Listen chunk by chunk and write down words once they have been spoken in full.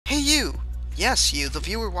Hey you! Yes, you, the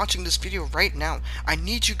viewer watching this video right now. I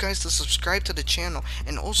need you guys to subscribe to the channel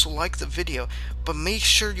and also like the video, but make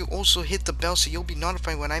sure you also hit the bell so you'll be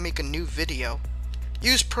notified when I make a new video.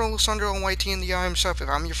 Use Pro Lysandro on YT in the I himself if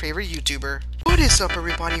I'm your favorite YouTuber. What is up,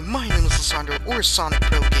 everybody? My name is Lysandro, or Sonic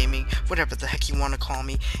Pro Gaming, whatever the heck you want to call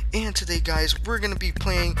me. And today, guys, we're gonna be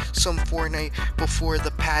playing some Fortnite before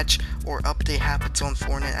the patch or update happens on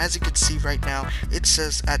Fortnite. As you can see right now, it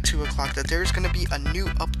says at 2 o'clock that there's gonna be a new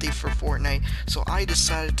update for Fortnite. So I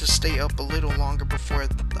decided to stay up a little longer before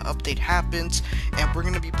the update happens, and we're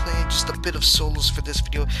gonna be playing just a bit of solos for this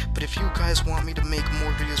video. But if you guys want me to make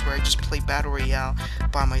more videos where I just play Battle Royale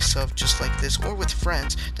by myself just like this, or with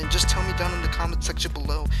friends, then just tell me down in the comment section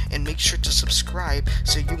below, and make sure to subscribe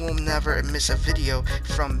so you will never miss a video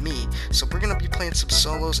from me. So we're gonna be playing some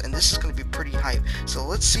solos, and this is gonna be pretty hype. So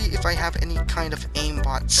let's see if I have any kind of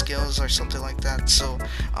aimbot skills or something like that. So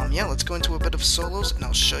yeah, let's go into a bit of solos and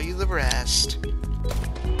I'll show you the rest.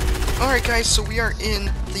 Alright guys, so we are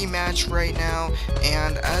in the match right now,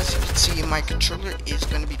 and as you can see, my controller is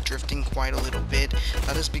going to be drifting quite a little bit.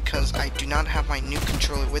 That is because I do not have my new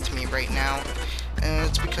controller with me right now, and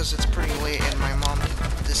it's because it's pretty late and my mom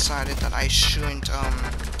decided that I shouldn't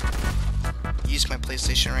use my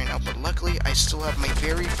PlayStation right now. But luckily I still have my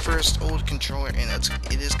very first old controller, and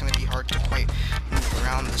it is going to be hard to quite move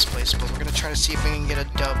around this place, but we're going to try to see if we can get a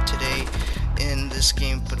dub today in this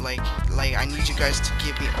game. But like I need you guys to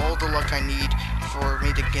give me all the luck I need for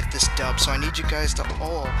me to get this dub. So I need you guys to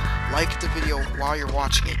all like the video while you're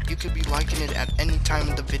watching it. You could be liking it at any time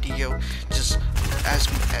in the video. Just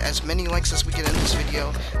as many likes as we get in this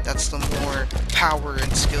video, that's the more power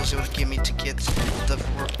and skills it would give me to get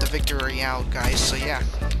the victory out, guys. So yeah.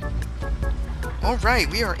 Alright,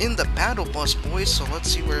 we are in the battle bus, boys, so let's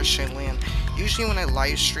see where I should land. Usually when I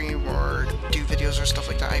live stream or do videos or stuff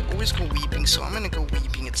like that, I always go weeping, so I'm gonna go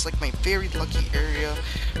weeping. It's like my very lucky area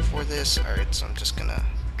for this. Alright, so I'm just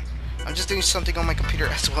doing something on my computer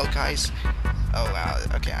as well, guys. Oh wow,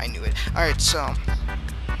 okay, I knew it. Alright, so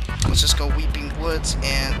let's just go Weeping Woods,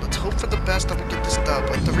 and let's hope for the best that we get this dub.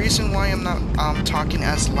 Like, the reason why I'm not talking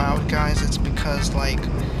as loud, guys, it's because, like,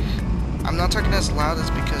 I'm not talking as loud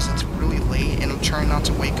is because it's really late and I'm trying not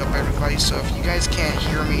to wake up everybody. So if you guys can't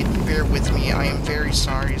hear me, bear with me. I am very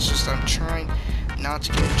sorry. It's just I'm trying not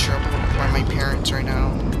to get in trouble by my parents right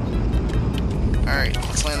now. Alright,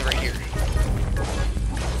 let's land right here.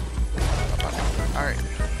 Alright.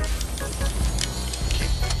 Okay.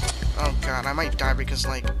 Oh god, I might die because,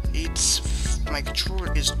 like, my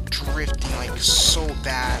controller is drifting, like, so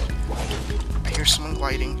bad. I hear someone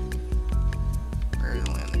gliding. Where are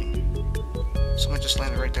they landing? Someone just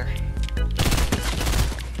landed right there.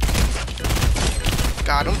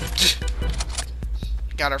 Got him.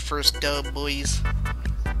 Got our first dub, boys.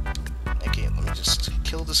 Okay, let me just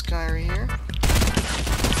kill this guy right here.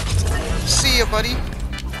 See ya, buddy.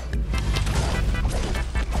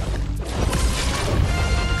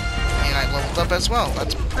 And I leveled up as well.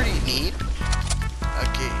 That's pretty neat.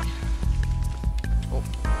 Okay. Oh,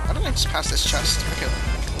 how did I just pass this chest? Okay,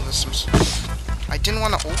 oh, there's some... I didn't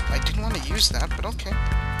want to use that, but okay.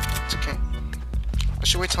 It's okay. I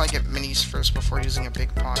should wait till I get minis first before using a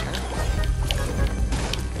big pot here.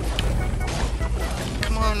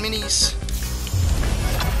 Come on, minis.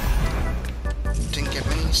 Didn't get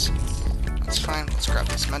minis. That's fine. Let's grab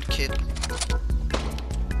this med kit.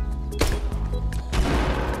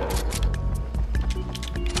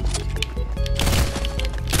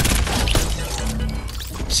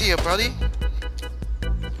 See ya, buddy.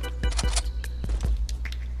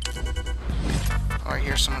 Oh, I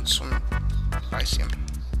hear someone swimming. Oh, I see him.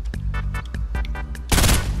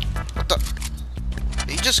 What the? Did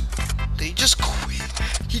he just quit?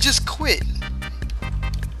 He just quit.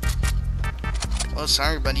 Oh,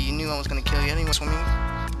 sorry, buddy. You knew I was gonna kill you anyway. Swimming.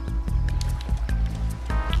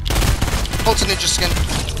 Ultra Ninja skin.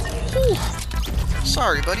 Whew.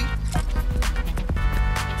 Sorry, buddy.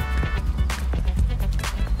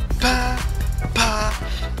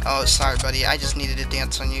 Oh, sorry, buddy. I just needed to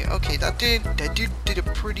dance on you. Okay, that dude did a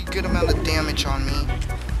pretty good amount of damage on me.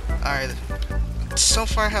 Alright. So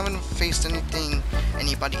far, I haven't faced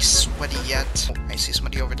anybody sweaty yet. Oh, I see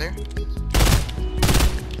somebody over there.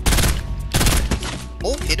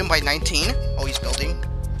 Oh, hit him by 19. Oh, he's building.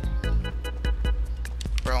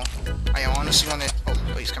 Bro, I honestly want to...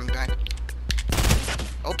 Oh, he's coming back.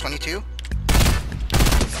 Oh, 22.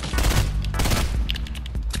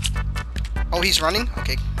 Oh, he's running?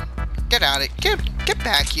 Okay. Get out of it. Get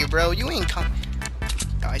back here, bro. You ain't come.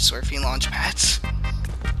 Oh, I swear if he launch pads.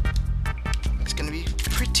 It's gonna be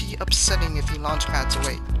pretty upsetting if he launch pads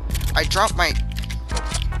away. I dropped my...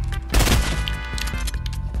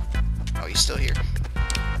 he's still here.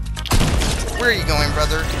 Where are you going,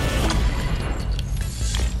 brother?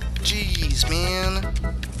 Jeez, man.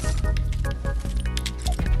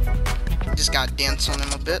 Just gotta dance on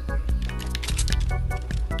him a bit.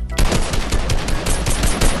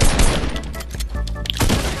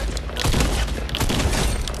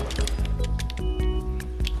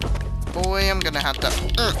 Boy, I'm gonna have to...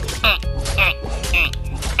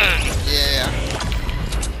 Yeah.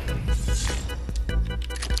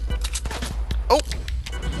 Oh!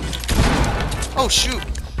 Oh, shoot!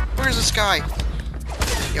 Where's this guy?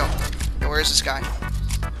 Yo, where's this guy?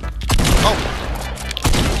 Oh!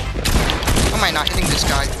 How am I not hitting this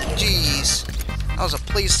guy? Jeez. That was a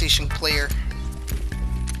PlayStation player.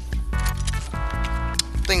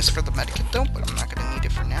 Thanks for the medikit though, but I'm not gonna need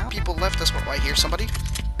it for now. People left, that's what I hear somebody.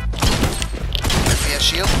 Yeah,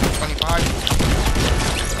 shield, 25.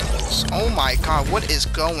 Oh my god, what is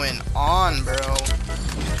going on, bro?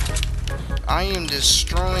 I am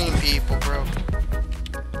destroying people, bro.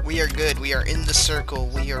 We are good, we are in the circle,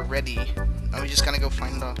 we are ready. Now we just gotta go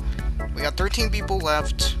find the... We got 13 people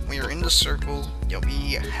left, we are in the circle. Yo,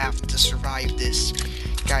 we have to survive this.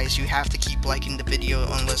 Guys, you have to keep liking the video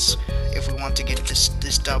unless... If we want to get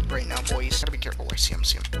this dub right now, boys. Gotta be careful. I see him,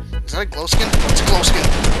 Is that a glow skin? Oh, it's a glow skin.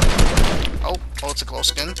 Oh, it's a glow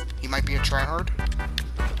skin. He might be a tryhard.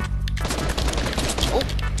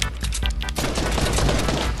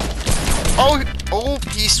 Oh,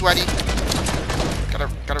 he's sweaty. Gotta.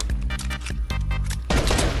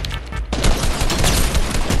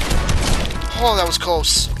 Oh, that was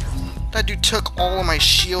close. That dude took all of my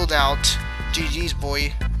shield out. GG's,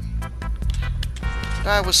 boy.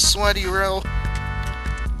 That was sweaty, bro.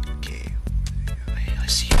 Okay,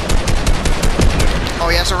 let's see. Oh,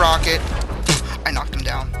 he has a rocket. I knocked him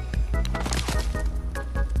down.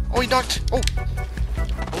 Oh, he knocked. Oh.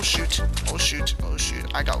 Oh, shoot. Oh, shoot. Oh,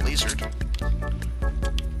 shoot. I got lasered.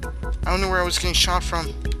 I don't know where I was getting shot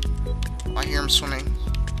from. I hear him swimming.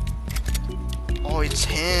 Oh, it's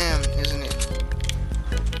him, isn't it?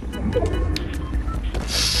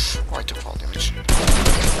 Oh, I took fall damage.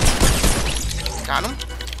 Got him?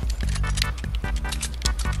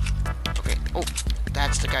 Okay. Oh,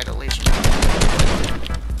 that's the guy that lasered me.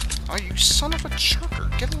 Oh, you son of a chucker.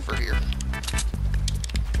 Get over here.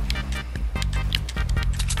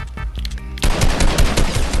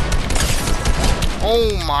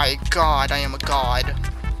 Oh my god, I am a god.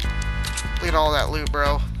 Look at all that loot,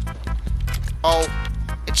 bro. Oh,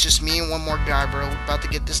 it's just me and one more guy, bro. We're about to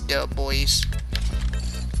get this dub, boys.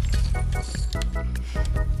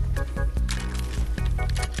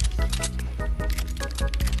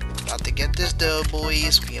 About to get this dub,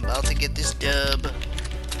 boys. We about to get this dub.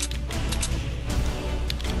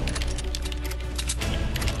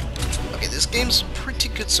 Okay, this game's pretty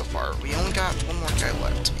good so far. We only got one more guy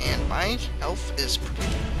left, and my health is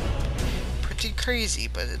pretty crazy,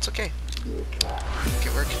 but it's okay. Okay,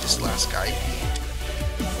 where could this last guy be?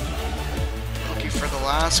 Looking for the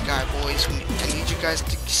last guy, boys. I need you guys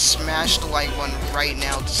to smash the like button right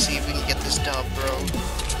now to see if we can get this dub, bro.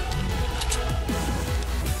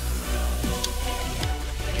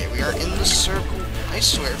 Okay, we are in the circle. I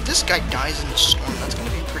swear, if this guy dies in the storm, that's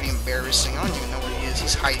gonna be pretty embarrassing. I don't even know where he is.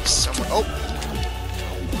 He's hiding somewhere. Oh!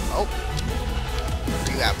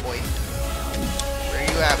 Where you at, boy? Where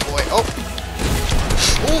you at, boy? Oh!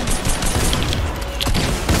 Oh!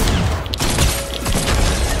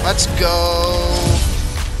 Let's go!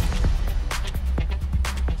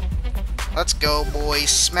 Let's go, boys.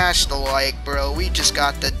 Smash the like, bro. We just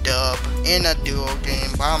got the dub in a duo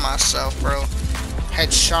game by myself, bro.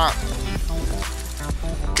 Headshot.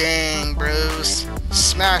 Dang, bros.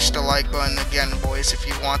 Smash the like button again, boys, if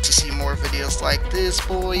you want to see more videos like this,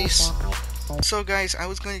 boys. So guys, I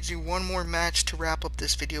was going to do one more match to wrap up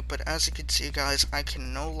this video, but as you can see, guys, I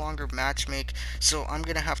can no longer matchmake, so I'm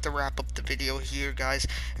going to have to wrap up the video here, guys.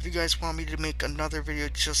 If you guys want me to make another video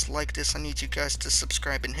just like this, I need you guys to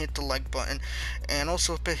subscribe and hit the like button, and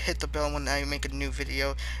also hit the bell when I make a new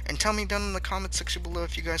video, and tell me down in the comment section below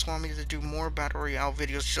if you guys want me to do more Battle Royale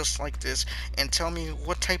videos just like this, and tell me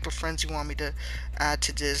what type of friends you want me to add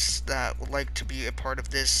to this that would like to be a part of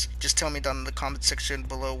this. Just tell me down in the comment section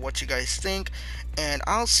below what you guys think, and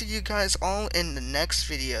I'll see you guys all in the next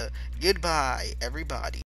video. Goodbye,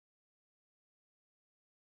 everybody.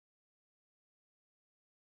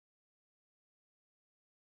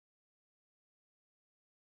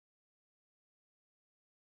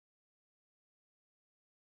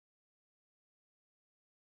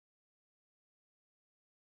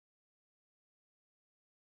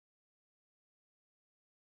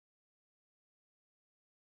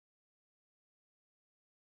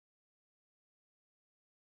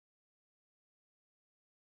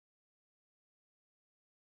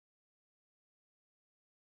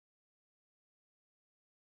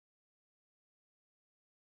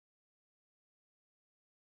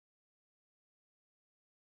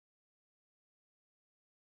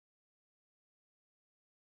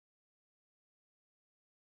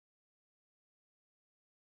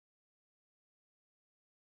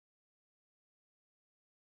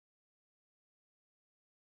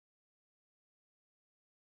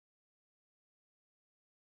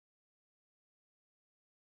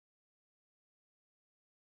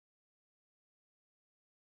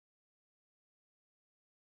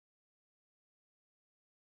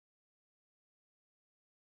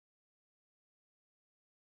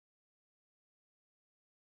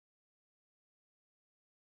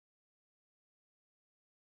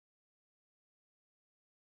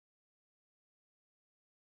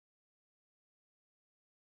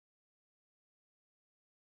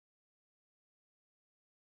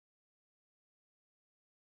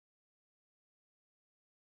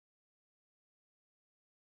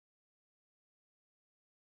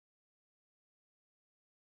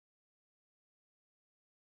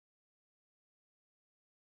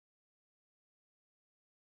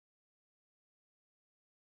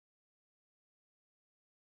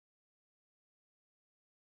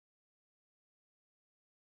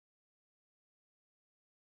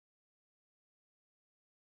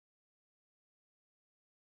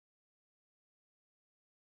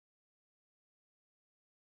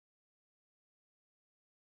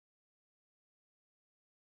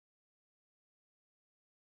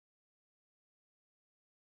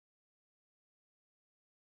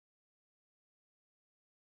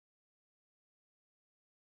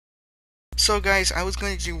 So guys, I was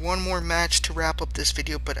going to do one more match to wrap up this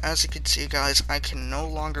video, but as you can see guys, I can no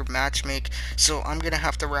longer match make, so I'm gonna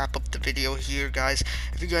have to wrap up the video here guys.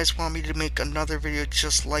 If you guys want me to make another video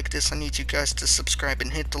just like this, I need you guys to subscribe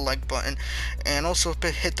and hit the like button, and also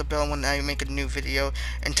hit the bell when I make a new video,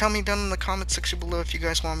 and tell me down in the comment section below if you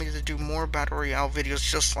guys want me to do more Battle Royale videos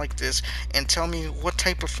just like this, and tell me what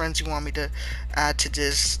type of friends you want me to add to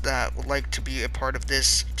this that would like to be a part of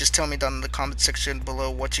this. Just tell me down in the comment section below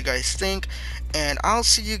what you guys think, and I'll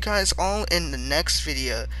see you guys all in the next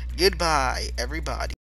video. Goodbye, everybody.